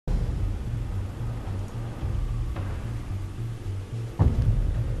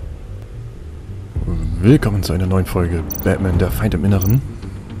Willkommen zu einer neuen Folge Batman, der Feind im Inneren.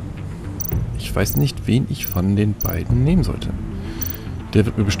 Ich weiß nicht, wen ich von den beiden nehmen sollte. Der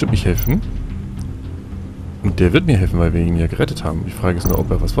wird mir bestimmt nicht helfen. Und der wird mir helfen, weil wir ihn ja gerettet haben. Die Frage ist nur, ob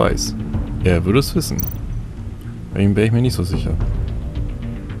er was weiß. Er würde es wissen. Bei ihm wäre ich mir nicht so sicher.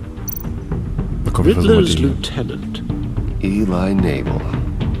 Riddler's Lieutenant. Eli Nabel.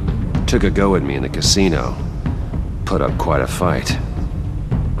 Took a go at me in the casino. Put up quite a fight.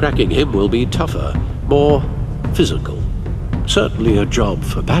 Cracking him will be tougher, more physical. Certainly a job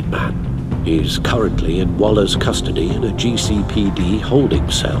for Batman. He's currently in Waller's custody in a GCPD holding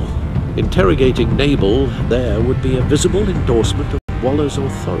cell. Interrogating Nabel there would be a visible endorsement of Waller's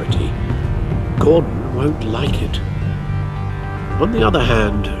authority. Gordon won't like it. On the other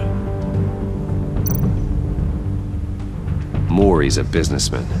hand... Maury's a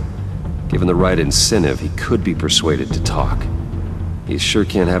businessman. Given the right incentive, he could be persuaded to talk. He sure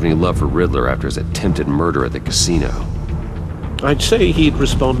can't have any love for Riddler after his attempted murder at the casino. I'd say he'd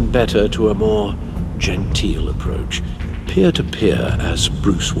respond better to a more genteel approach, peer-to-peer as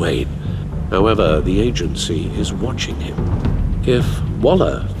Bruce Wayne. However, the agency is watching him. If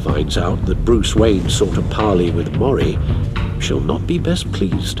Waller finds out that Bruce Wayne sought a parley with Maury, she'll not be best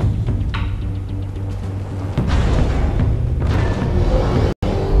pleased.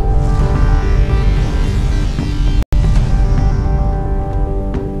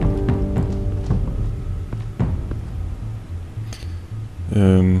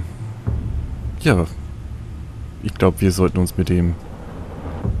 Ja, ich glaube, wir sollten uns mit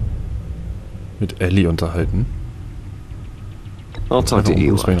Ellie unterhalten. I'll talk to Einfach, um Eli.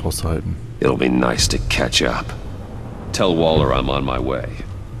 Bruce Wayne rauszuhalten. It'll be nice to catch up. Tell Waller I'm on my way.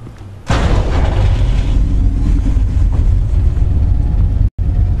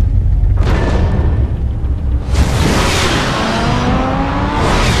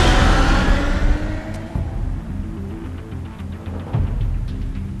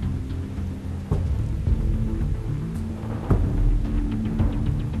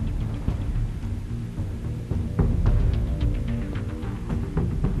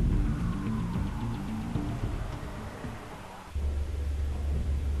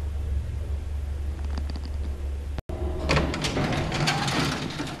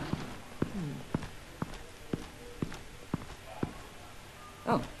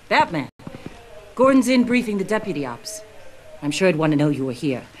 Oh, Batman. Gordon's in briefing the deputy ops. I'm sure I'd want to know you were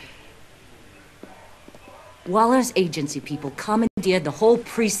here. Waller's agency people commandeered the whole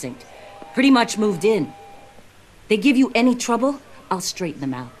precinct. Pretty much moved in. They give you any trouble, I'll straighten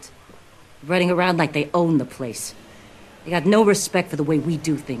them out. Running around like they own the place. They got no respect for the way we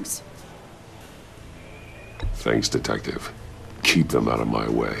do things. Thanks, Detective. Keep them out of my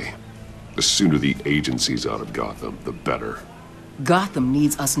way. The sooner the agency's out of Gotham, the better. Gotham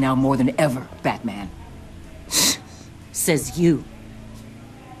needs us now more than ever, Batman. Says you.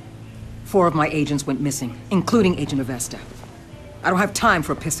 4 of my agents went missing, including Agent Avesta. I don't have time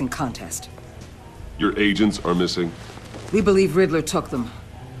for a pissing contest. Your agents are missing? We believe Riddler took them.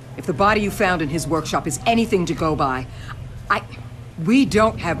 If the body you found in his workshop is anything to go by, we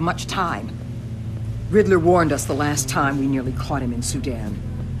don't have much time. Riddler warned us the last time we nearly caught him in Sudan.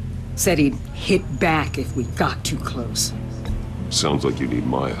 Said he'd hit back if we got too close. Sounds like you need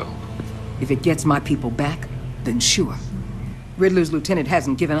my help. If it gets my people back, then sure. Riddler's lieutenant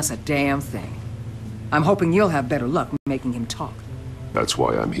hasn't given us a damn thing. I'm hoping you'll have better luck making him talk. That's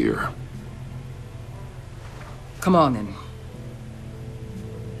why I'm here. Come on, then.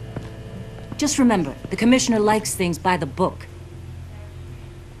 Just remember, the commissioner likes things by the book.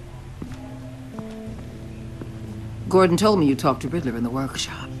 Gordon told me you talked to Riddler in the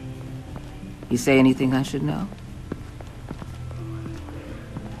workshop. You say anything I should know?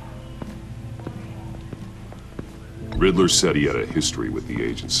 Riddler said he had a history with the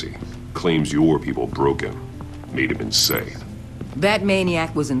agency. Claims your people broke him. Made him insane. That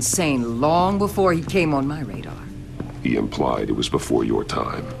maniac was insane long before he came on my radar. He implied it was before your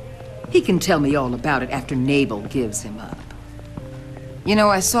time. He can tell me all about it after Nabel gives him up. You know,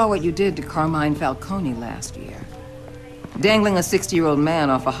 I saw what you did to Carmine Falcone last year. Dangling a 60-year-old man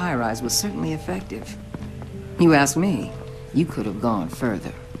off a high-rise was certainly effective. You ask me, you could have gone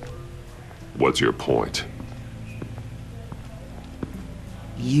further. What's your point?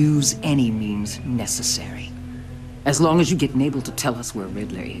 Use any means necessary. As long as you get Nabel to tell us where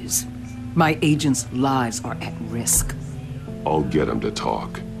Riddler is. My agents' lives are at risk. I'll get him to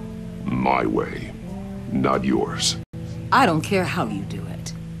talk. My way, not yours. I don't care how you do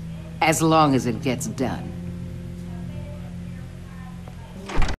it, as long as it gets done.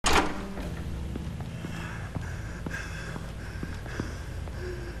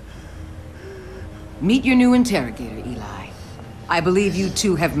 Meet your new interrogator, Eli. I believe you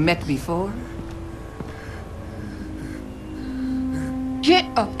two have met before. Get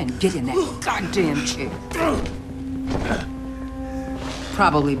up and get in that goddamn chair.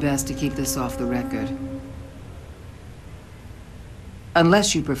 Probably best to keep this off the record.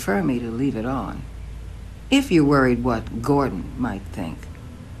 Unless you prefer me to leave it on. If you're worried what Gordon might think.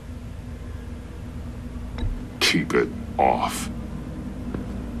 Keep it off.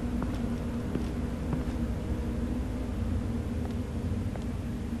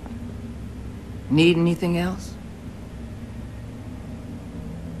 Need anything else?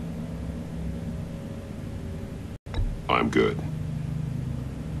 I'm good.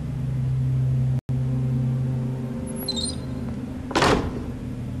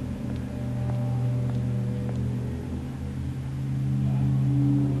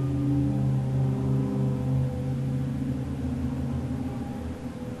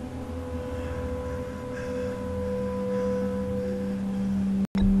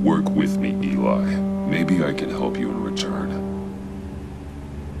 Work with me, Eli. Maybe I can help you in return.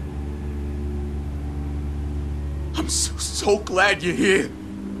 I'm so glad you're here.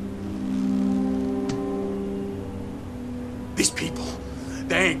 These people,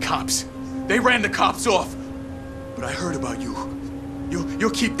 they ain't cops. They ran the cops off. But I heard about you. You'll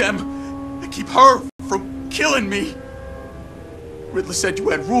keep them, and keep her from killing me. Riddler said you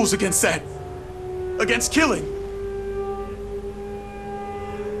had rules against that. Against killing.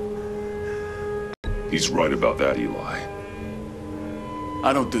 He's right about that, Eli.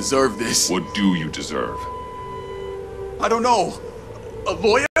 I don't deserve this. What do you deserve? I don't know. A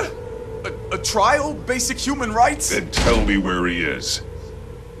lawyer? A trial? Basic human rights? Then tell me where he is.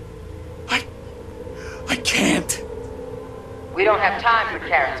 I can't. We don't have time for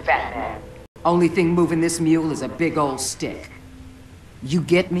carrots, Batman. Only thing moving this mule is a big old stick. You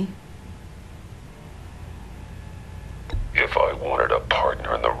get me? If I wanted a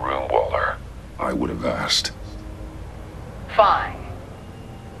partner in the room, Waller, I would have asked. Fine.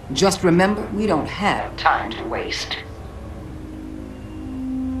 Just remember, we don't have time to waste.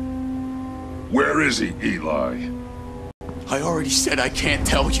 Where is he, Eli? I already said I can't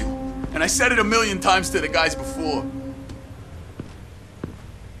tell you. And I said it 1,000,000 times to the guys before.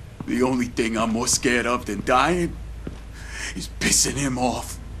 The only thing I'm more scared of than dying is pissing him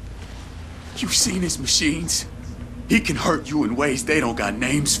off. You've seen his machines. He can hurt you in ways they don't got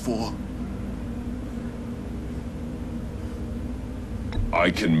names for.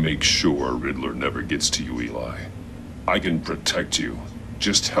 I can make sure Riddler never gets to you, Eli. I can protect you.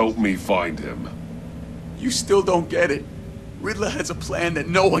 Just help me find him. You still don't get it. Riddler has a plan that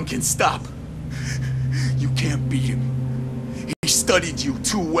no one can stop. You can't beat him. He studied you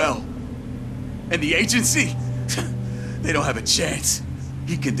too well. And the agency? They don't have a chance.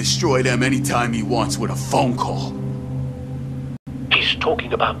 He can destroy them anytime he wants with a phone call. He's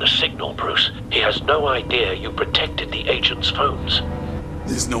talking about the signal, Bruce. He has no idea you protected the agent's phones.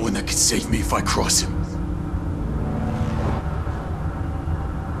 There's no one that can save me if I cross him.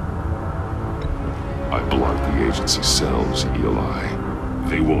 I blocked the agency cells, Eli.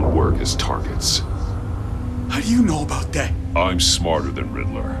 They won't work as targets. How do you know about that? I'm smarter than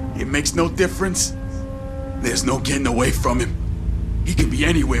Riddler. It makes no difference. There's no getting away from him. He can be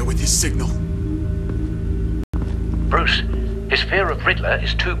anywhere with his signal. Bruce, his fear of Riddler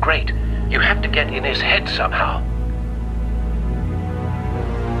is too great. You have to get in his head somehow.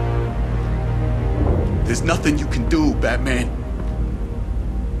 There's nothing you can do, Batman.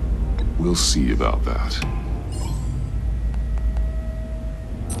 We'll see about that.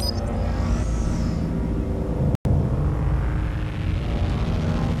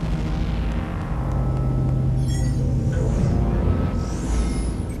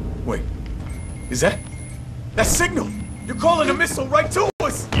 Wait, is that signal? You're calling a missile right to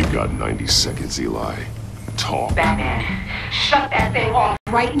us! You got 90 seconds, Eli. Talk. Batman, shut that thing off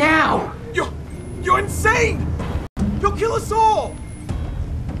right now! You're insane! You'll kill us all!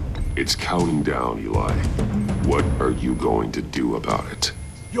 It's counting down, Eli. What are you going to do about it?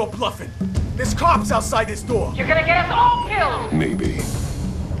 You're bluffing. There's cops outside this door. You're gonna get us all killed! Maybe.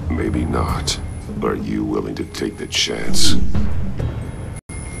 Maybe not. Are you willing to take the chance?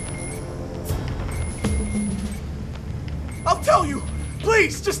 I'll tell you!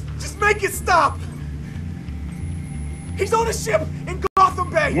 Please, just make it stop! He's on a ship in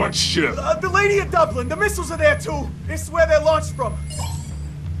Gotham Bay! What ship? The Lady of Dublin. The missiles are there, too. It's where they're launched from.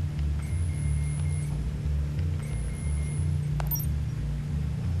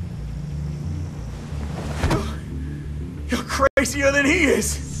 You're crazier than he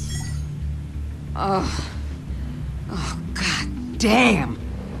is! Oh, God damn!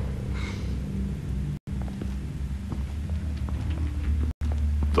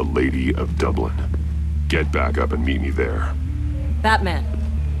 the Lady of Dublin. Get back up and meet me there. Batman.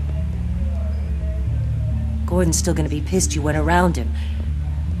 Gordon's still gonna be pissed you went around him.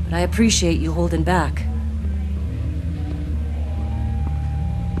 But I appreciate you holding back.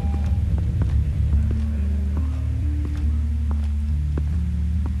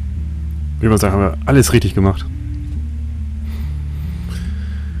 Ich würde sagen, haben wir alles richtig gemacht.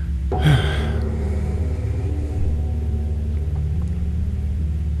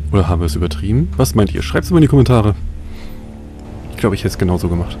 Oder haben wir es übertrieben? Was meint ihr? Schreibt es mal in die Kommentare. Ich glaube, ich hätte es genauso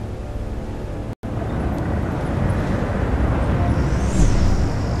gemacht.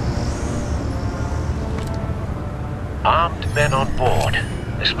 Armed men on board.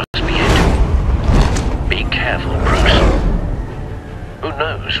 This must be it. Be careful, Bruce. Who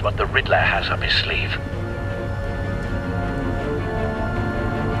knows what the Riddler has up his sleeve?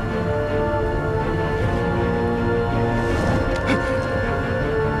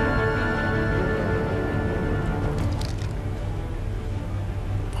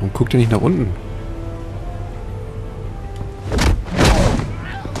 Warum guckt ihr nicht nach unten?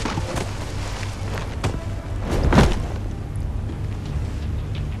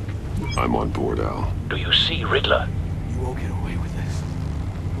 I'm on board, Al. Do you see Riddler? You won't get away with this.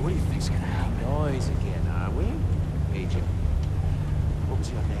 What do you think's gonna happen? Noise again, are we? Agent. What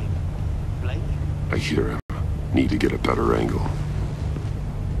was your name? Blake? I hear him. Need to get a better angle.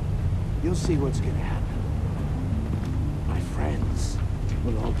 You'll see what's gonna happen. My friends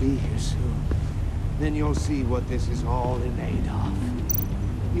will all be here soon. Then you'll see what this is all in aid of.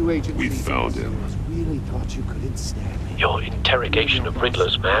 You agent We found him. really thought you could ensnare me. Your interrogation of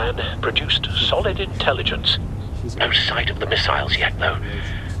Riddler's man produced solid intelligence. No sight of the missiles yet, though.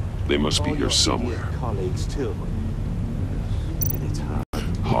 They must be here somewhere. Colleagues too. And it's hard.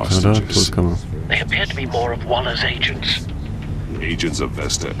 Hostages. They appear to be more of Waller's agents. Agents of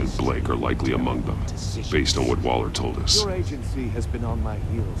Vesta and Blake are likely among them, based on what Waller told us. Your agency has been on my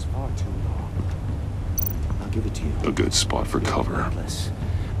heels far too long. I'll give it to you. A good spot for cover. Regardless,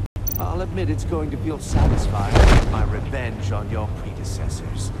 I'll admit it's going to feel satisfying to get my revenge on your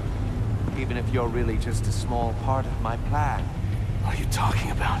predecessors. Even if you're really just a small part of my plan. What are you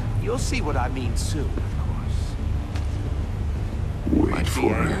talking about? You'll see what I mean soon, of course. Wait Might be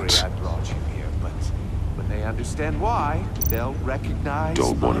for angry it. I brought you here, but when they understand why, they'll recognize.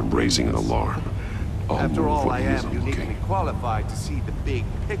 Don't want my him raising an alarm. I'll After move all, when I he am isn't uniquely looking. qualified to see the big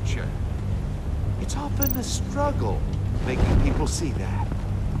picture. It's often a struggle making people see that.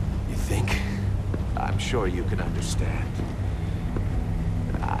 You think? I'm sure you can understand.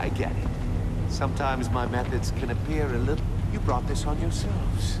 I get it. Sometimes my methods can appear a little... You brought this on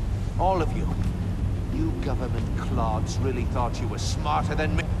yourselves. All of you. You government clods really thought you were smarter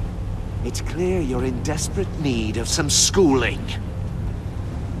than me. It's clear you're in desperate need of some schooling.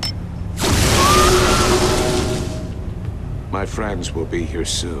 My friends will be here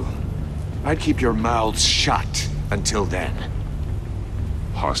soon. I'd keep your mouths shut until then.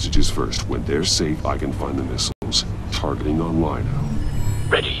 Hostages first. When they're safe, I can find the missiles. Targeting online now.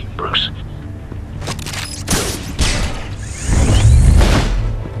 Ready, Bruce.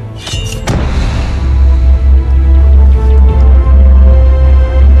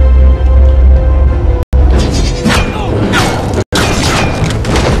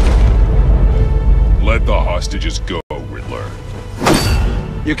 Let the hostages go, Riddler.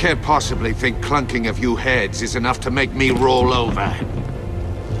 You can't possibly think clunking a few heads is enough to make me roll over.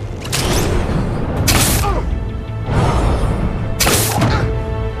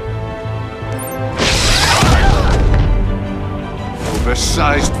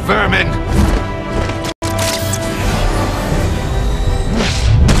 Oversized vermin!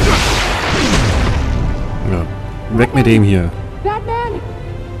 Ja. Weg mit dem hier. Batman!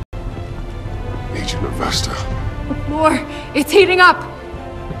 Agent of Vesta. More! It's heating up!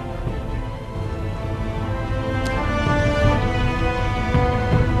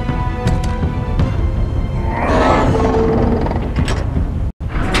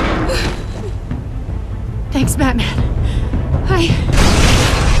 Thanks, Batman.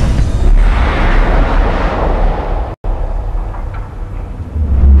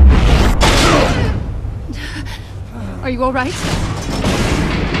 Are you all right?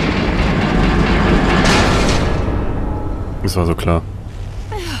 Das war so klar.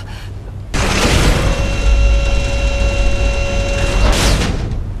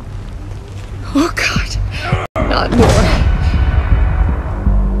 Oh, God. Not more.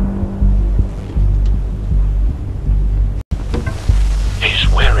 He's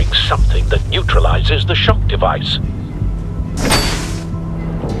wearing something that neutralizes the shock device.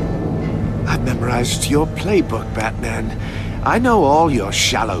 I've memorized your playbook, Batman. I know all your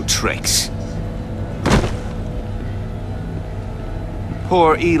shallow tricks.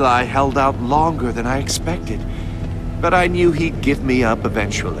 Poor Eli held out longer than I expected, but I knew he'd give me up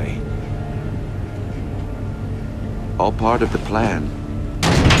eventually. All part of the plan.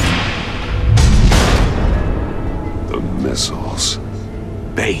 The missiles.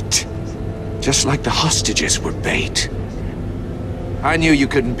 Bait. Just like the hostages were bait. I knew you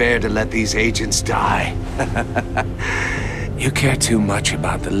couldn't bear to let these agents die. You care too much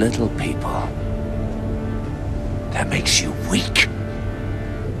about the little people. That makes you weak.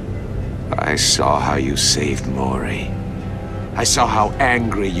 I saw how you saved Maury. I saw how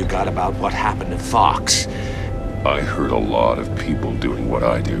angry you got about what happened to Fox. I heard a lot of people doing what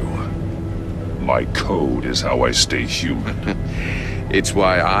I do. My code is how I stay human. It's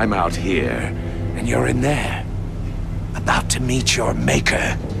why I'm out here, and you're in there. About to meet your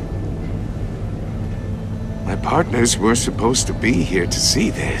maker. My partners were supposed to be here to see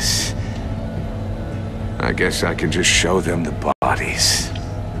this. I guess I can just show them the bodies.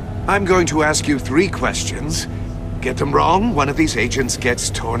 I'm going to ask you 3 questions. Get them wrong, one of these agents gets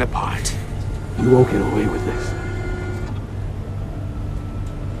torn apart. You won't get away with this.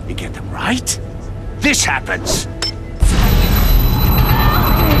 You get them right, this happens!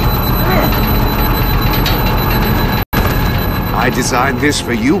 I designed this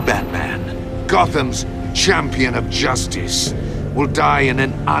for you, Batman. Gotham's champion of justice will die in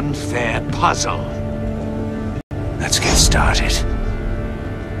an unfair puzzle. Let's get started.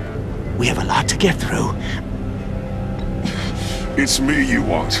 We have a lot to get through. It's me you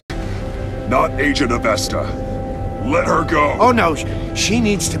want, not Agent Avesta. Let her go. Oh no, she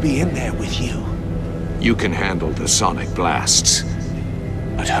needs to be in there with you. You can handle the sonic blasts.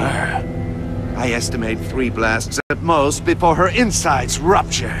 But her... I estimate 3 blasts at most before her insides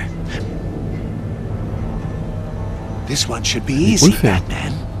rupture. This one should be easy,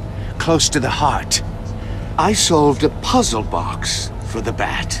 Batman. Close to the heart. I solved a puzzle box for the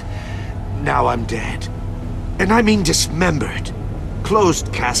Bat. Now I'm dead. And I mean dismembered.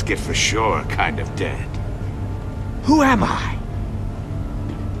 Closed casket for sure, kind of dead. Who am I?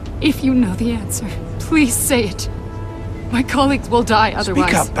 If you know the answer, please say it. My colleagues will die otherwise.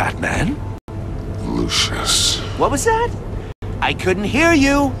 Speak up, Batman. Lucius. What was that? I couldn't hear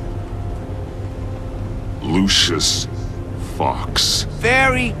you. Lucius Fox.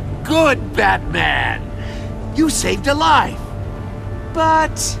 Very good, Batman. You saved a life.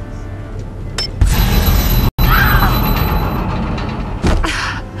 But...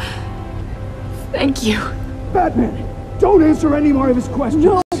 Thank you. Batman, don't answer any more of his questions.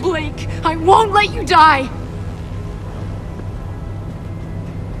 No, Blake! I won't let you die!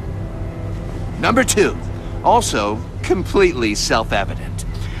 Number 2, also completely self-evident.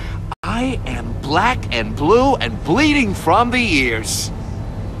 I am black and blue and bleeding from the ears.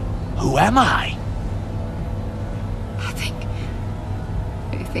 Who am I?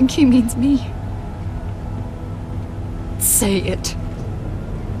 I think he means me. Say it.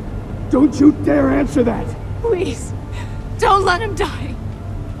 Don't you dare answer that! Please, don't let him die.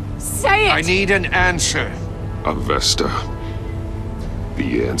 Say it! I need an answer. Avesta.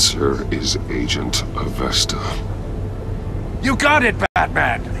 The answer is Agent Avesta. You got it,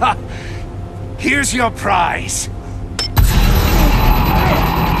 Batman! Ha! Here's your prize.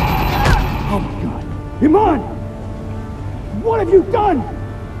 Oh my god. Iman! What have you done?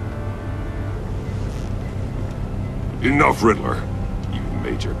 Enough, Riddler. You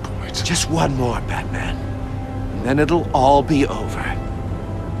made your point. Just one more, Batman. And then it'll all be over.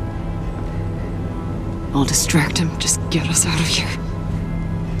 I'll distract him. Just get us out of here.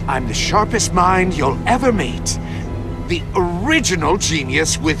 I'm the sharpest mind you'll ever meet. The original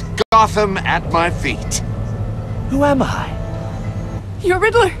genius with Gotham at my feet. Who am I? You're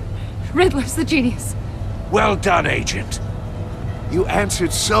Riddler! Riddler's the genius. Well done, Agent. You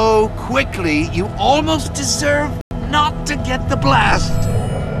answered so quickly, you almost deserve not to get the blast.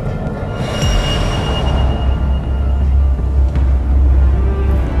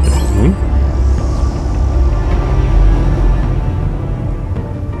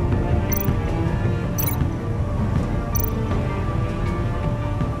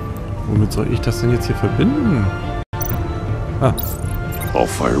 Womit soll ich das denn jetzt hier verbinden? Ah. I'll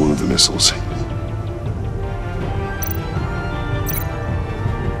fire one of the missiles.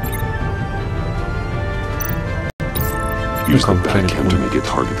 Use the Batcam to make it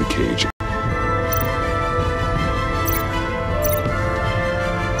target the cage.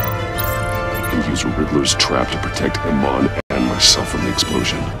 And use Riddler's trap to protect Iman and myself from the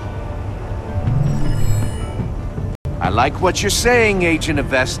explosion. I like what you're saying, Agent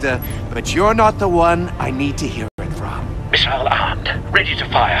Avesta, but you're not the one I need to hear it from. Missile armed, ready to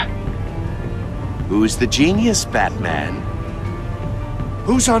fire. Who's the genius, Batman?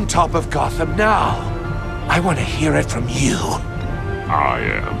 Who's on top of Gotham now? I want to hear it from you. I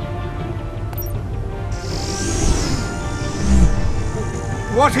am.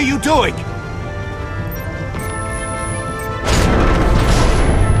 What are you doing?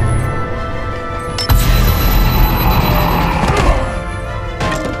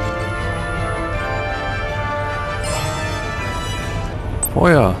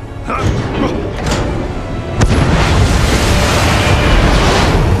 Feuer!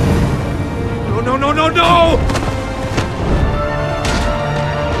 No, no, no, no, no!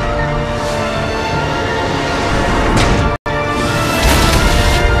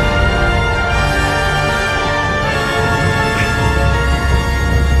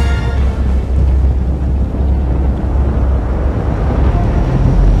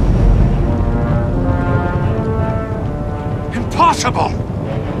 Impossible!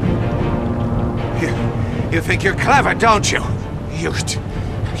 You think you're clever, don't you? You...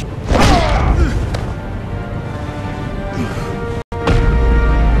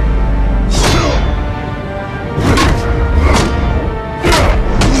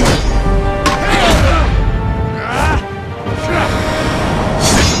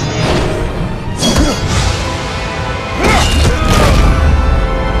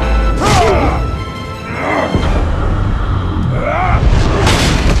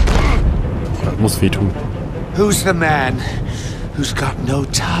 Muss wehtun. Who's the man who's got no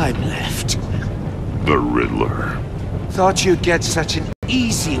time left? The Riddler. Thought you'd get such an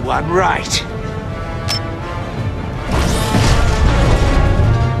easy one right.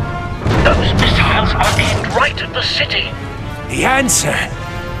 Those missiles are aimed right at the city. The answer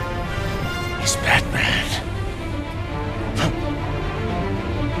is Batman.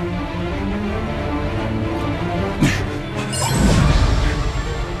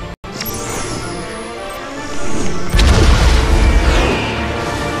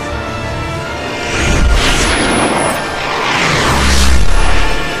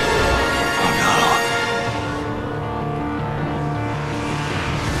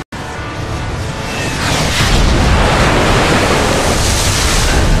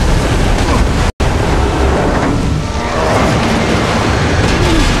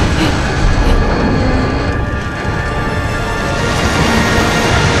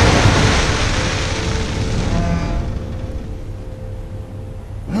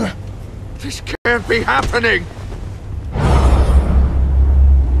 This can't be happening!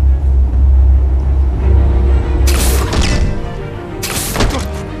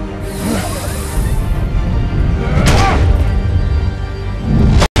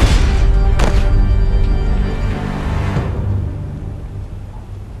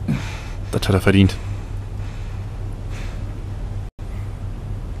 Das hat er verdient.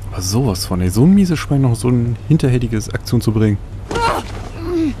 Aber sowas von, ey. So ein mieses Schwein noch so ein hinterhältiges Aktion zu bringen.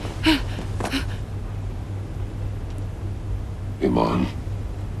 Iman.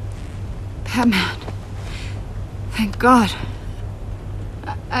 Batman. Thank God.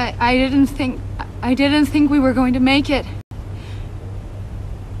 I didn't think we were going to make it.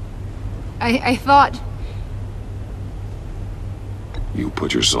 I thought... You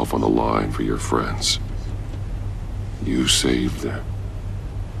put yourself on the line for your friends. You saved them.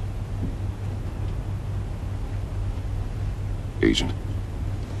 Agent,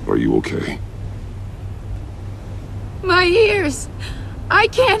 are you okay? My ears! I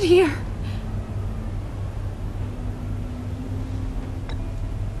can't hear!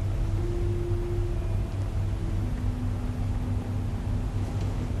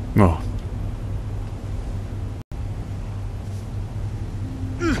 Oh.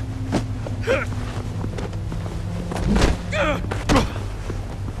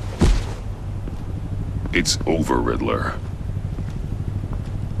 It's over, Riddler.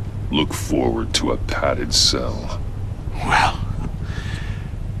 Look forward to a padded cell. Well,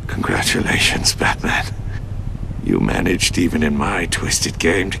 congratulations, Batman. You managed, even in my twisted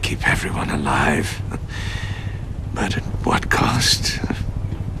game, to keep everyone alive. But at what cost?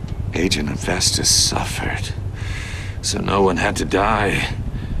 Agent Infestus suffered, so no one had to die.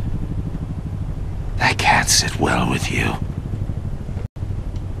 That can't sit well with you.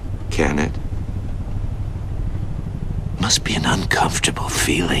 Can it? Must be an uncomfortable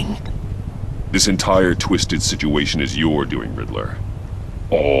feeling. This entire twisted situation is your doing, Riddler.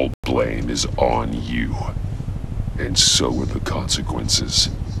 All blame is on you. And so are the consequences.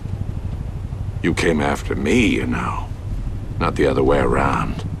 You came after me, you know. Not the other way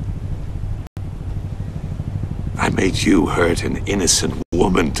around. I made you hurt an innocent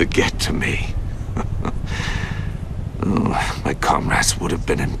woman to get to me. Oh, my comrades would have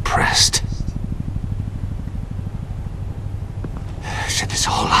been impressed. I set this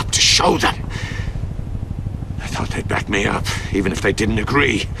all up to show them. I thought they'd back me up, even if they didn't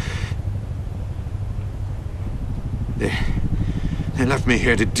agree. They left me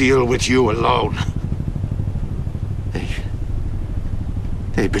here to deal with you alone.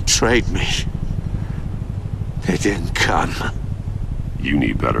 They betrayed me. They didn't come. You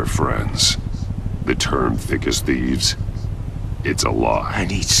need better friends. The term thick as thieves, it's a lie. I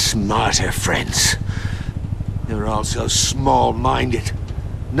need smarter friends. They're all so small-minded.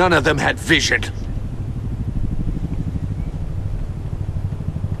 None of them had vision.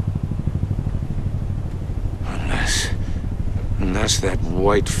 Unless that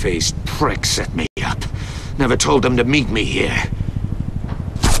white-faced prick set me up. Never told them to meet me here.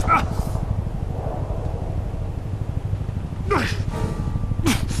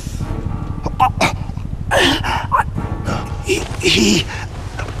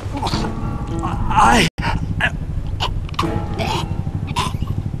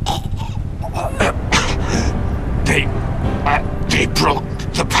 They broke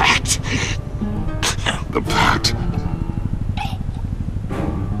the pact. The pact?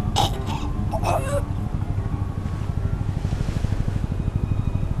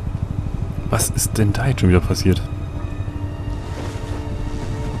 Was ist denn da jetzt schon wieder passiert?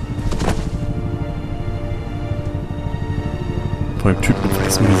 Vor dem Typ mit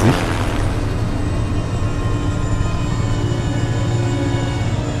weißem Gesicht.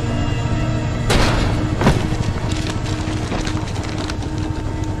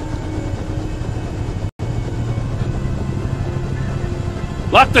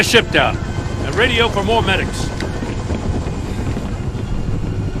 Lock the ship down and radio for more medics.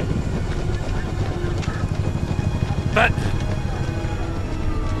 But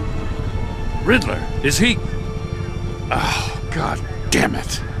Riddler, is he? Oh, God damn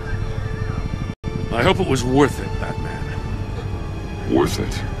it. I hope it was worth it, Batman. Worth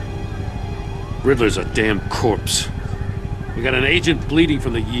it? Riddler's a damn corpse. We got an agent bleeding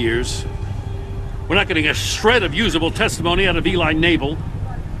from the years. We're not getting a shred of usable testimony out of Eli Nabel.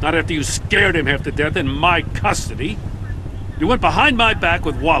 Not after you scared him half to death in my custody. You went behind my back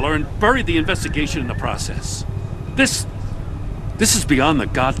with Waller and buried the investigation in the process. This is beyond the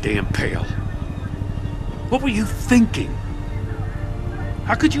goddamn pale. What were you thinking?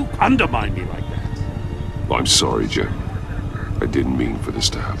 How could you undermine me like that? I'm sorry, Jim. I didn't mean for this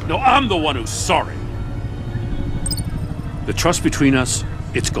to happen. No, I'm the one who's sorry. The trust between us,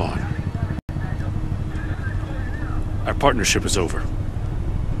 it's gone. Our partnership is over.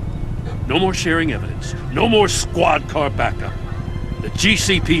 No more sharing evidence. No more squad car backup. The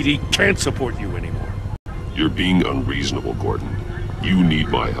GCPD can't support you anymore. You're being unreasonable, Gordon. You need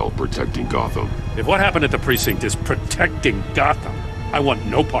my help protecting Gotham. If what happened at the precinct is protecting Gotham, I want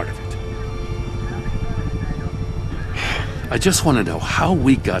no part of it. I just want to know how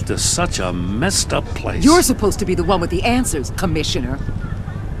we got to such a messed up place. You're supposed to be the one with the answers, Commissioner.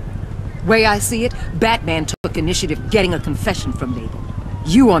 Way I see it, Batman took initiative getting a confession from Nabel.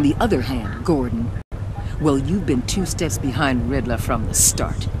 You, on the other hand, Gordon, well, you've been 2 steps behind Riddler from the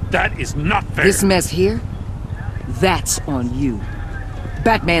start. That is not fair. This mess here, that's on you.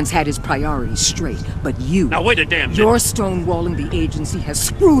 Batman's had his priorities straight, but you... Now wait a damn minute. Your stonewalling the agency has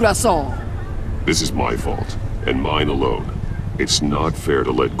screwed us all. This is my fault, and mine alone. It's not fair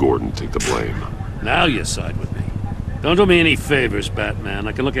to let Gordon take the blame. Now you side with me. Don't do me any favors, Batman.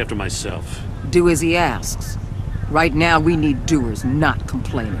 I can look after myself. Do as he asks. Right now, we need doers, not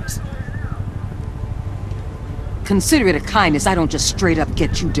complainers. Consider it a kindness I don't just straight up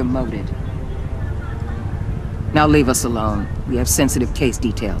get you demoted. Now leave us alone. We have sensitive case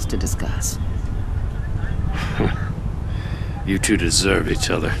details to discuss. You two deserve each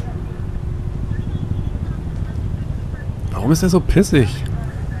other. Warum ist er so pissig?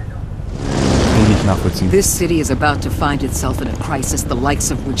 Kann ich nicht nachvollziehen. This city is about to find itself in a crisis the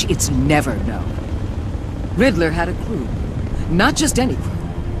likes of which it's never known. Riddler had a crew. Not just any crew.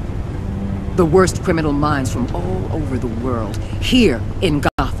 The worst criminal minds from all over the world, here in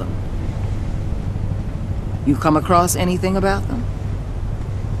Gotham. You come across anything about them?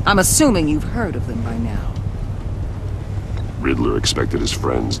 I'm assuming you've heard of them by now. Riddler expected his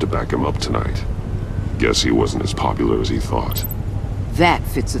friends to back him up tonight. Guess he wasn't as popular as he thought. That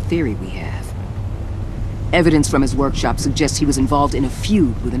fits a theory we have. Evidence from his workshop suggests he was involved in a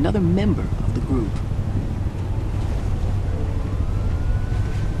feud with another member of the group.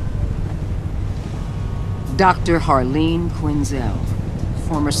 Dr. Harleen Quinzel,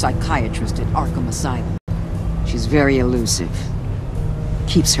 former psychiatrist at Arkham Asylum. She's very elusive.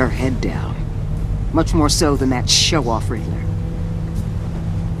 Keeps her head down. Much more so than that show-off Riddler.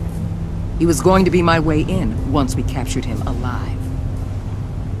 He was going to be my way in once we captured him alive.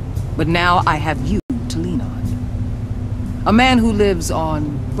 But now I have you to lean on. A man who lives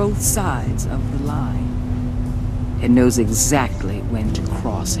on both sides of the line and knows exactly when to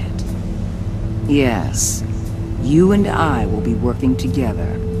cross it. Yes, you and I will be working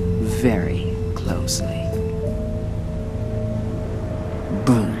together very closely.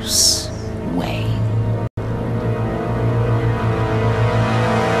 Bruce Wayne.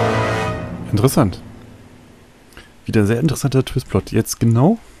 Interessant. Wieder sehr interessanter Twistplot. Jetzt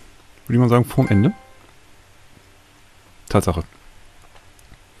genau, würde ich mal sagen, vorm Ende. Tatsache.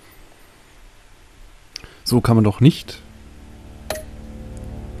 So kann man doch nicht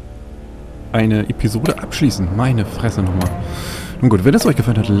eine Episode abschließen. Meine Fresse nochmal. Nun gut, wenn es euch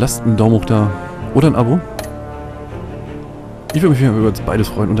gefallen hat, lasst einen Daumen hoch da oder ein Abo. Ich würde mich über beides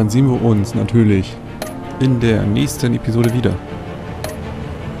freuen und dann sehen wir uns natürlich in der nächsten Episode wieder.